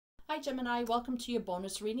Hi Gemini, welcome to your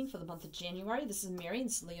bonus reading for the month of January. This is Mary,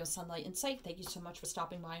 this is Leo Sunlight Insight. Thank you so much for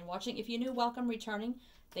stopping by and watching. If you're new, welcome, returning.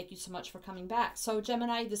 Thank you so much for coming back. So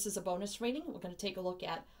Gemini, this is a bonus reading. We're going to take a look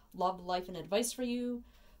at love, life, and advice for you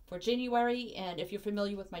for January. And if you're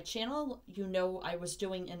familiar with my channel, you know I was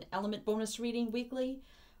doing an element bonus reading weekly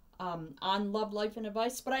on love, life, and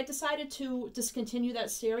advice. But I decided to discontinue that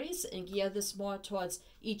series and gear this more towards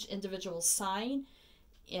each individual sign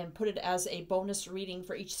and put it as a bonus reading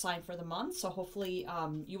for each sign for the month. So hopefully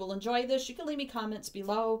you will enjoy this. You can leave me comments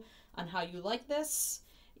below on how you like this.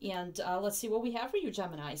 And let's see what we have for you,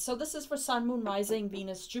 Gemini. So this is for Sun, Moon, Rising,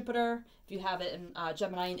 Venus, Jupiter, if you have it in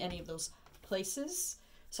Gemini in any of those places.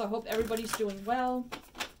 So I hope everybody's doing well.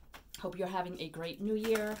 Hope you're having a great new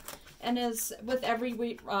year. And as with every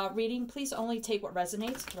reading, please only take what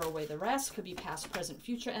resonates. Throw away the rest. Could be past, present,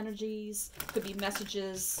 future energies. Could be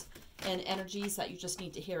messages and energies that you just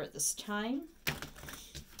need to hear at this time.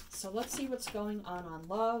 So let's see what's going on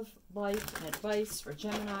love, life, and advice for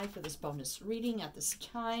Gemini for this bonus reading at this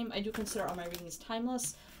time. I do consider all my readings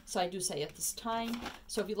timeless, so I do say at this time.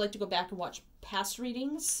 So if you'd like to go back and watch past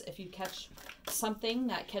readings, if you catch something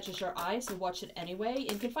that catches your eye, so watch it anyway.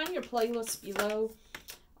 And you can find your playlists below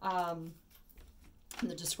in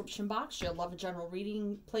the description box. Your Love and General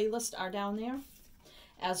Reading playlist are down there,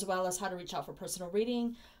 as well as how to reach out for personal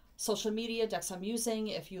reading, social media, decks I'm using,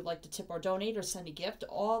 if you'd like to tip or donate or send a gift.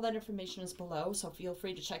 All that information is below, so feel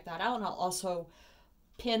free to check that out. And I'll also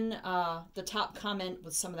pin the top comment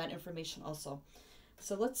with some of that information also.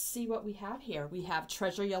 So let's see what we have here. We have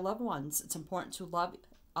treasure your loved ones. It's important to love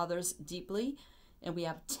others deeply. And we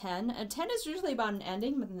have 10. And 10 is usually about an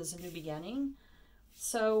ending, but then there's a new beginning.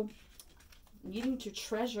 So needing to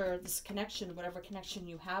treasure this connection, whatever connection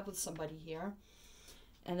you have with somebody here.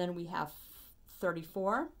 And then we have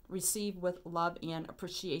 34, receive with love and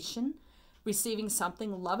appreciation. Receiving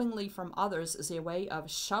something lovingly from others is a way of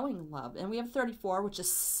showing love. And we have 34, which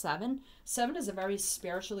is 7. 7 is a very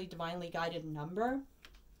spiritually, divinely guided number.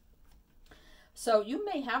 So you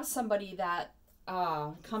may have somebody that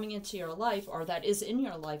coming into your life, or that is in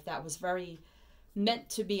your life, that was very meant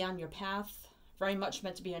to be on your path, very much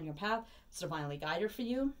meant to be on your path. It's divinely guided for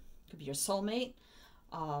you. Could be your soulmate,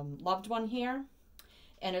 loved one here.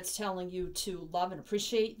 And it's telling you to love and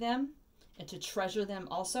appreciate them and to treasure them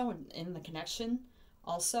also in the connection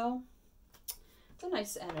also. It's a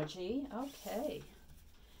nice energy. Okay.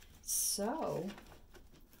 So,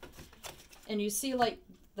 and you see like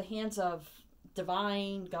the hands of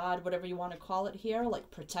divine, God, whatever you want to call it here,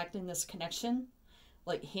 like protecting this connection,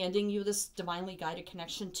 like handing you this divinely guided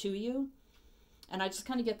connection to you. And I just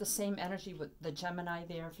kind of get the same energy with the Gemini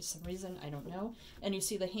there for some reason. I don't know. And you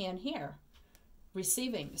see the hand here.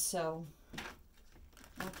 Receiving. So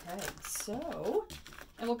okay, so,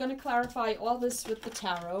 and we're going to clarify all this with the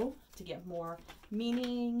tarot to get more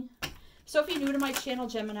meaning. So if you're new to my channel,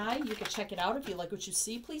 Gemini, you can check it out. If you like what you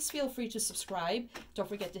see, please feel free to subscribe. Don't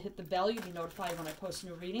forget to hit the bell. You'll be notified when I post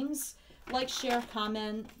new readings. Like, share,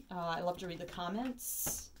 comment. I love to read the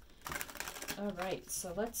comments. All right,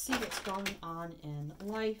 so let's see what's going on in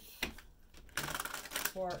life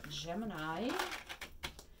for Gemini.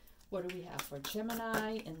 What do we have for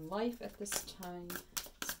Gemini in life at this time?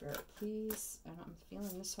 Spirit, please. And I'm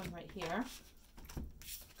feeling this one right here.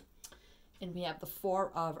 And we have the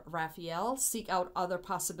 4 of Raphael. Seek out other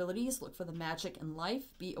possibilities. Look for the magic in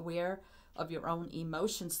life. Be aware of your own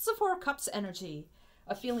emotions. It's the 4 of Cups energy.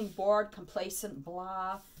 A feeling bored, complacent,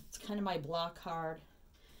 blah. It's kind of my blah card.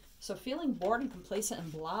 So feeling bored and complacent and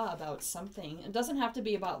blah about something. It doesn't have to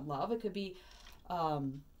be about love. It could be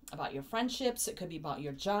about your friendships. It could be about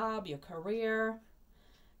your job, your career.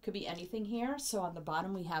 Could be anything here. So on the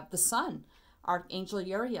bottom we have the Sun, Archangel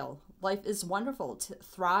Uriel. Life is wonderful. To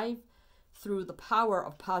thrive through the power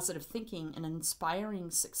of positive thinking and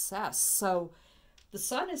inspiring success. So the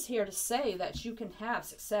Sun is here to say that you can have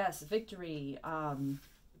success, victory,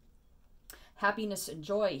 happiness and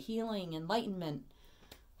joy, healing, enlightenment,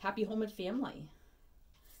 happy home and family.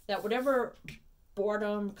 That whatever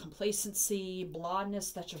boredom, complacency,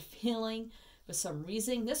 blahness that you're feeling for some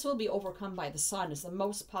reason, this will be overcome by the Sun. It's the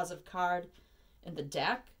most positive card in the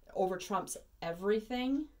deck. Over trumps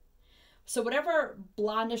everything. So whatever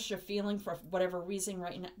blahness you're feeling for whatever reason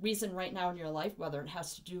right now in your life, whether it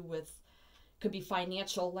has to do with, could be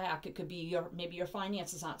financial lack, it could be maybe your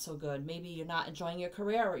finances aren't so good, maybe you're not enjoying your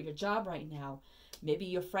career or your job right now, maybe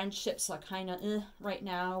your friendships are kind of right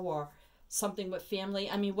now, or something with family.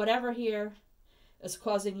 I mean, whatever here is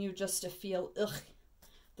causing you just to feel ugh,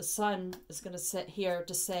 the Sun is going to sit here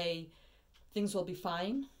to say things will be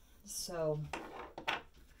fine. So,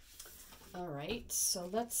 all right, so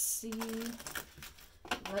let's see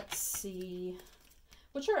let's see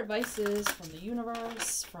what your advice is from the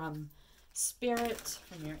universe, from spirit,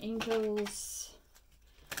 from your angels.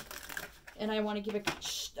 And I want to give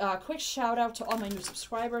a quick shout out to all my new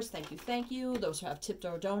subscribers. Thank you, thank you. Those who have tipped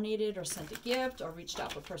or donated or sent a gift or reached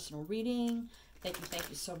out for personal reading. Thank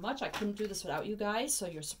you so much. I couldn't do this without you guys, so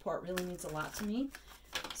your support really means a lot to me.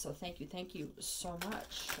 So thank you so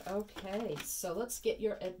much. Okay, so let's get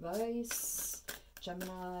your advice.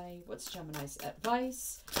 Gemini, what's Gemini's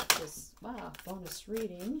advice? This, wow, bonus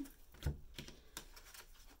reading. All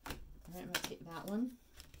right, I'm going to take that one.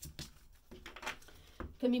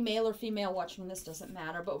 Can be male or female watching this, doesn't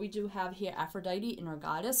matter. But we do have here Aphrodite, inner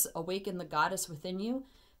goddess. Awaken the goddess within you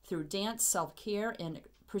through dance, self-care, and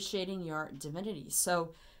appreciating your divinity.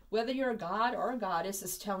 So whether you're a god or a goddess,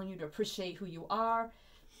 is telling you to appreciate who you are,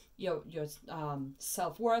 your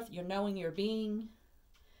self-worth, your knowing your being,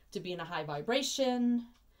 to be in a high vibration.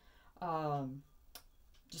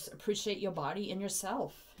 Just appreciate your body and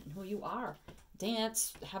yourself and who you are.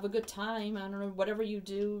 Dance, have a good time. I don't know, whatever you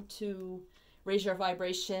do to raise your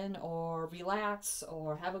vibration or relax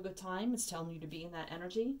or have a good time. It's telling you to be in that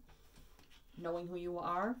energy, knowing who you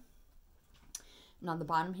are. And on the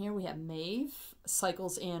bottom here, we have Maeve,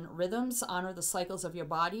 cycles and rhythms. Honor the cycles of your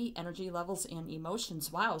body, energy levels, and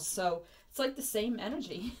emotions. Wow, so it's like the same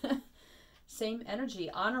energy. Same energy,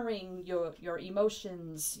 honoring your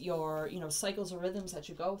emotions, your, cycles or rhythms that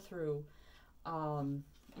you go through.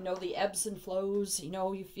 The ebbs and flows,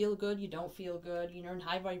 you feel good, you don't feel good, you're in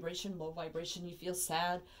high vibration, low vibration, you feel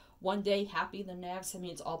sad, one day happy, the next. I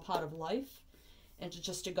mean, it's all part of life. And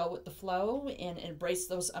just to go with the flow and embrace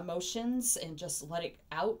those emotions and just let it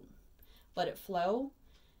out, let it flow,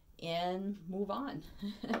 and move on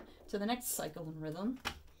to the next cycle and rhythm.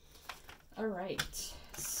 All right,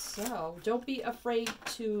 so don't be afraid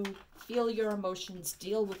to feel your emotions,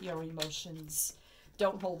 deal with your emotions.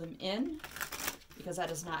 Don't hold them in, because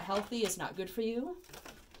that is not healthy, it's not good for you.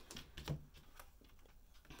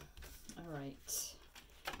 All right,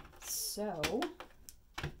 so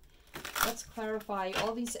let's clarify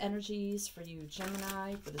all these energies for you,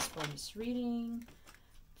 Gemini, for this bonus reading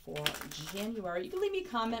for January. You can leave me a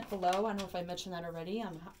comment below. I don't know if I mentioned that already,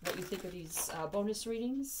 on what you think of these bonus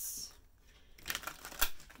readings.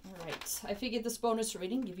 All right, I figured this bonus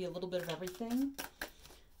reading give you a little bit of everything.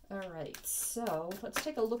 All right, so let's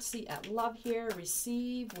take a look-see at love here.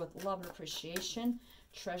 Receive with love and appreciation.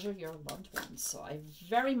 Treasure your loved ones. So I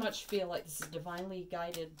very much feel like this is divinely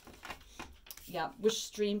guided. Yeah, wish,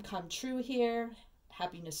 dream come true here.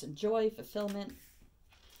 Happiness and joy, fulfillment.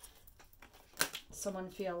 Someone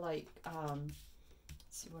feel like, let's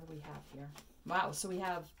see, what do we have here? Wow, so we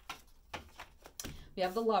have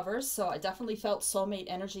the lovers. So I definitely felt soulmate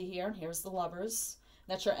energy here. Here's the lovers.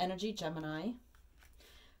 That's your energy, Gemini.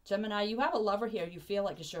 Gemini, you have a lover here. You feel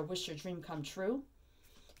like it's your wish, your dream come true.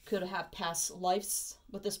 Could have past lives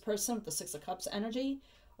with this person with the Six of Cups energy,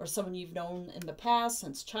 or someone you've known in the past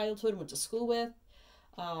since childhood, went to school with.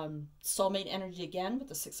 Soulmate energy again with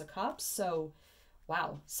the Six of Cups. So,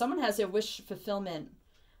 wow. Someone has their wish fulfillment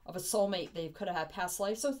of a soulmate they could have had past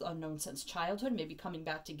lives with, unknown since childhood, maybe coming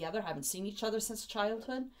back together, haven't seen each other since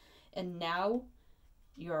childhood, and now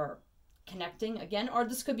you're connecting again. Or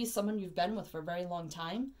this could be someone you've been with for a very long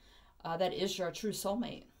time. That is your true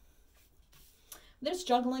soulmate. There's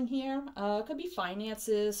juggling here. It could be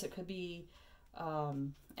finances. It could be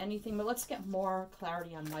anything. But let's get more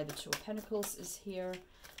clarity on why the Two of Pentacles is here.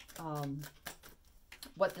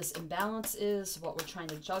 What this imbalance is. What we're trying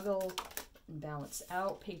to juggle and balance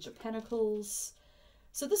out. Page of Pentacles.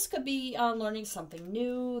 So this could be learning something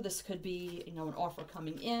new. This could be, an offer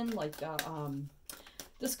coming in. Like,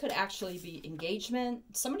 this could actually be engagement.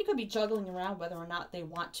 Somebody could be juggling around whether or not they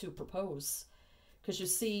want to propose. Because you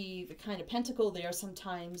see the kind of pentacle there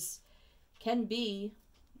sometimes can be,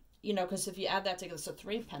 because if you add that together, so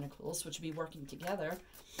Three of Pentacles, which would be working together.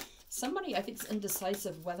 Somebody, I think, is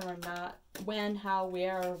indecisive whether or not, when, how,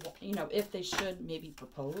 where, if they should maybe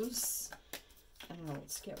propose. I don't know,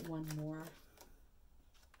 let's get one more.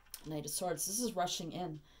 Knight of Swords. This is rushing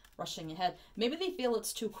in, rushing ahead. Maybe they feel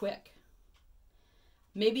it's too quick.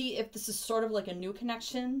 Maybe if this is sort of like a new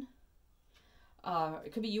connection,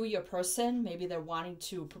 it could be you or your person. Maybe they're wanting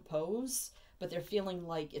to propose, but they're feeling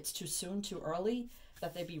like it's too soon, too early,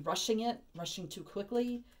 that they'd be rushing too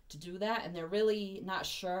quickly to do that. And they're really not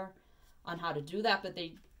sure on how to do that, but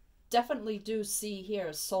they definitely do see here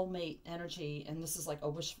soulmate energy. And this is like a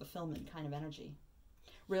wish fulfillment kind of energy.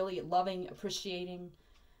 Really loving, appreciating,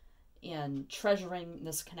 and treasuring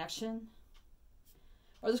this connection.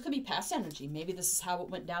 Or this could be past energy. Maybe this is how it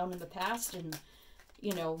went down in the past, and,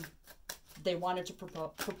 they wanted to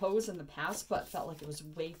propose in the past, but felt like it was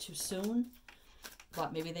way too soon.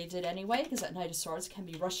 But maybe they did anyway, because that Knight of Swords can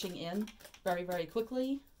be rushing in very, very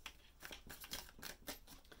quickly.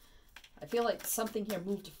 I feel like something here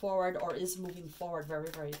moved forward or is moving forward very,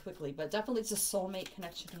 very quickly. But definitely it's a soulmate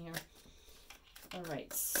connection here. All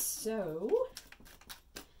right, so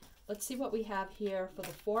let's see what we have here for the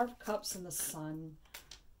Four of Cups and the Sun.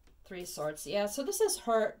 Three of Swords. Yeah, so this is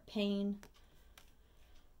hurt, pain.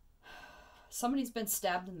 Somebody's been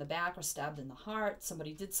stabbed in the back or stabbed in the heart.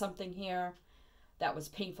 Somebody did something here that was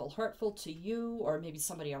painful, hurtful to you, or maybe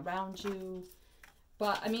somebody around you.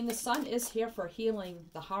 But, I mean, the Sun is here for healing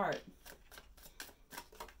the heart.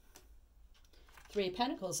 Three of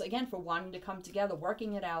Pentacles, again, for wanting to come together,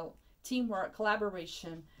 working it out, teamwork,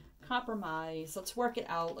 collaboration, compromise. Let's work it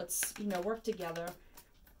out. Let's, you know, work together.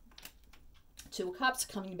 Two of Cups,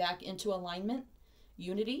 coming back into alignment.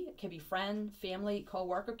 Unity, it could be friend, family,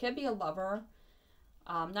 co-worker, could be a lover.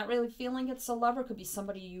 Not really feeling it's a lover, could be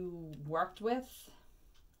somebody you worked with.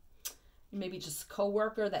 Maybe just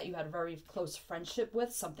co-worker that you had a very close friendship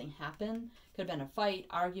with. Something happened. Could have been a fight,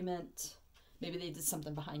 argument. Maybe they did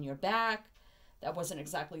something behind your back. That wasn't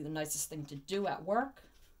exactly the nicest thing to do at work.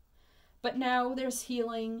 But now there's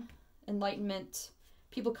healing, enlightenment,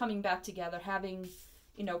 people coming back together, having,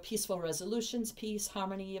 you know, peaceful resolutions, peace,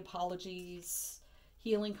 harmony, apologies,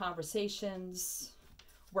 healing conversations,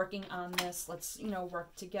 working on this. Let's, you know,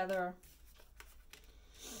 work together.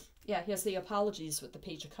 Yeah, here's the apologies with the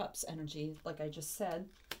Page of Cups energy, like I just said.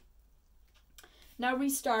 Now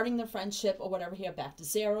restarting the friendship or whatever here, back to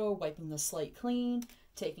zero, wiping the slate clean,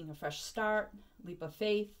 taking a fresh start, leap of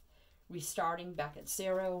faith, restarting back at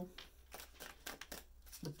zero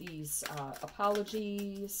with these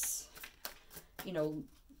apologies, you know,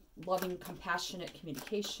 loving, compassionate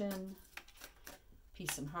communication,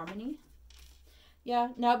 peace and harmony. Yeah,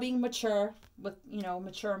 now being mature with, you know,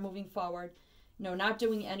 mature moving forward. You know, not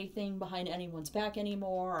doing anything behind anyone's back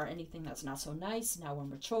anymore or anything that's not so nice. Now we're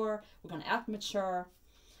mature. We're going to act mature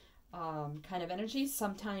kind of energy.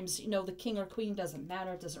 Sometimes, you know, the king or queen doesn't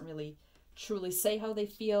matter. It doesn't really truly say how they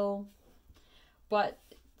feel. But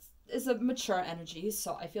it's a mature energy.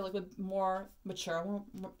 So I feel like we're more mature.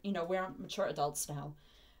 You know, we're mature adults now.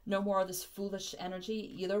 No more of this foolish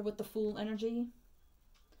energy, either with the fool energy.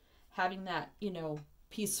 Having that, you know,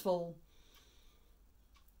 peaceful,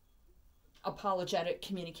 apologetic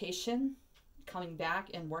communication, coming back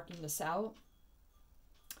and working this out.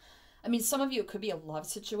 I mean, some of you, it could be a love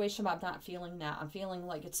situation, but I'm not feeling that. I'm feeling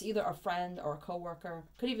like it's either a friend or a coworker.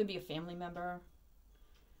 Could even be a family member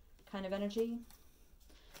kind of energy.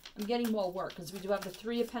 I'm getting more work because we do have the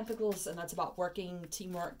Three of Pentacles, and that's about working,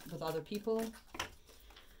 teamwork with other people.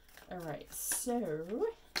 All right, so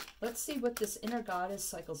let's see what this inner goddess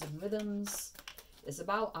cycles and rhythms is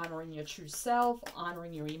about. Honoring your true self,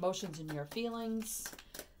 honoring your emotions and your feelings.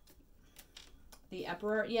 The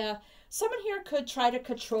Emperor, yeah. Someone here could try to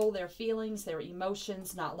control their feelings, their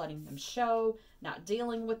emotions, not letting them show, not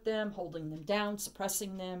dealing with them, holding them down,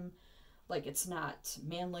 suppressing them. Like it's not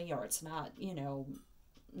manly, or it's not, you know,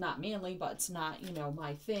 not manly, but it's not, you know,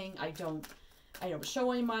 my thing. I don't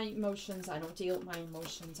show any of my emotions. I don't deal with my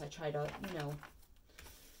emotions. I try to, you know,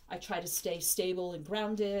 I try to stay stable and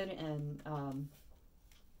grounded and,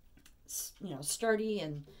 you know, sturdy,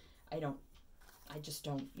 and I just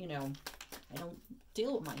don't, you know, I don't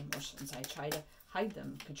deal with my emotions. I try to hide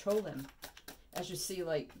them, control them. As you see,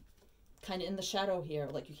 like, kind of in the shadow here,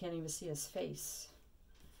 like you can't even see his face.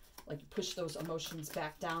 Like you push those emotions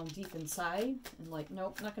back down deep inside and like,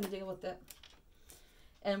 nope, not going to deal with it.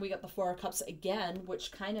 And we got the Four of Cups again,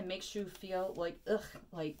 which kind of makes you feel like, ugh,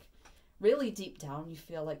 like really deep down you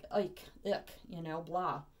feel like, ick, you know,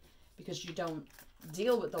 blah. Because you don't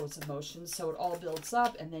deal with those emotions, so it all builds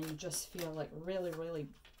up, and then you just feel like really, really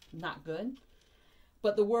not good.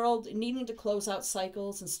 But the world needing to close out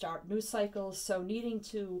cycles and start new cycles, so needing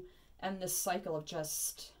to end this cycle of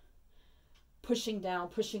just pushing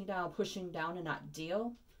down, and not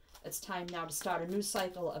deal. It's time now to start a new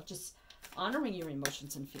cycle of just honoring your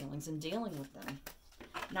emotions and feelings and dealing with them,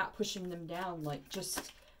 not pushing them down. Like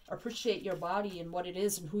just appreciate your body and what it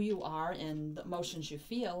is and who you are and the emotions you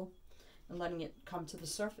feel, and letting it come to the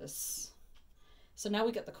surface. So now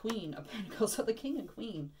we got the Queen of Pentacles, so the King and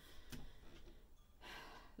Queen.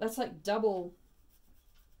 That's like double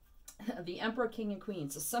the Emperor, King, and Queen.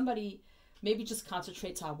 So somebody maybe just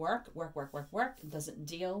concentrates on work, and doesn't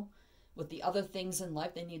deal with the other things in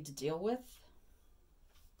life they need to deal with.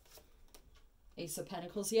 Ace of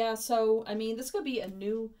Pentacles. Yeah, so, I mean, this could be a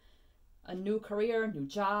new career, new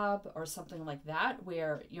job, or something like that,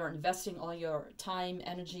 where you're investing all your time,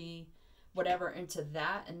 energy, whatever into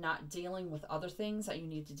that and not dealing with other things that you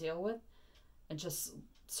need to deal with, and just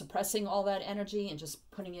suppressing all that energy and just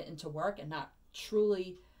putting it into work and not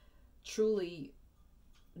truly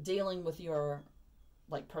dealing with your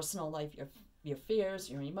like personal life, your fears,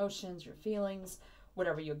 your emotions, your feelings,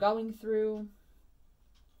 whatever you're going through,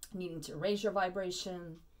 needing to raise your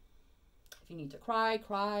vibration. If you need to cry,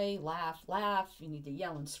 cry, laugh, laugh. You need to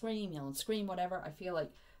yell and scream, whatever. I feel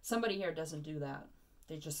like somebody here doesn't do that.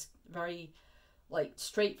 They're just very like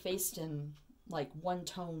straight-faced and like one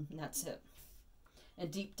tone, and that's it.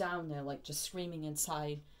 And deep down they're like just screaming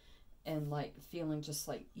inside and like feeling just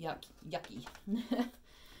like yucky.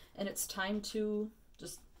 And it's time to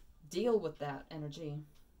just deal with that energy.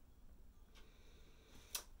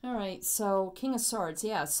 All right, so King of Swords,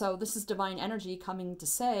 yeah. So this is divine energy coming to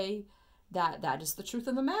say that that is the truth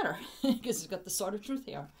of the matter, because it's got the sword of truth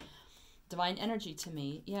here. Divine energy to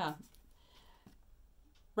me, yeah.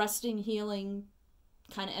 Resting, healing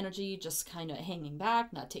kind of energy, just kind of hanging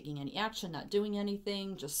back, not taking any action, not doing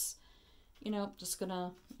anything, just, just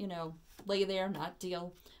gonna, lay there, not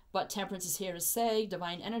deal. But Temperance is here to say,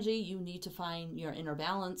 divine energy, you need to find your inner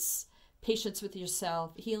balance, patience with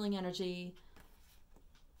yourself, healing energy.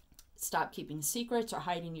 Stop keeping secrets or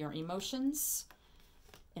hiding your emotions.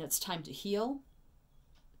 And it's time to heal.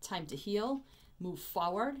 Time to heal. Move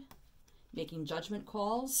forward. Making judgment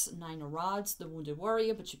calls. 9 of Rods, the wounded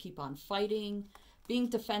warrior, but you keep on fighting. Being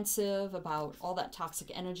defensive about all that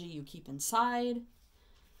toxic energy you keep inside.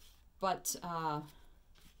 But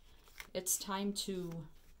it's time to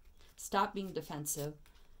stop being defensive.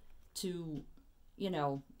 To,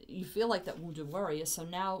 you feel like that wounded warrior. So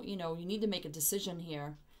now, you need to make a decision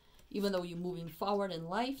here. Even though you're moving forward in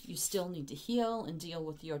life, you still need to heal and deal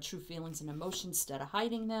with your true feelings and emotions instead of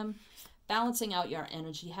hiding them. Balancing out your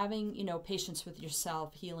energy, having, patience with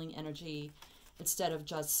yourself, healing energy, instead of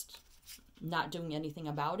just not doing anything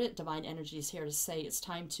about it. Divine energy is here to say it's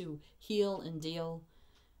time to heal and deal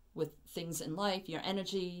with things in life. Your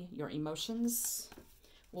energy, your emotions,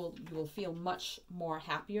 you will feel much more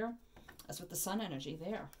happier, as with the sun energy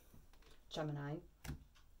there, Gemini.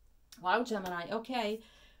 Wow, Gemini. Okay.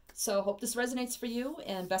 So hope this resonates for you,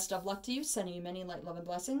 and best of luck to you. Sending you many light, love, and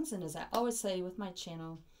blessings. And as I always say with my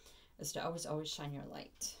channel, is to always, always shine your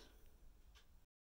light.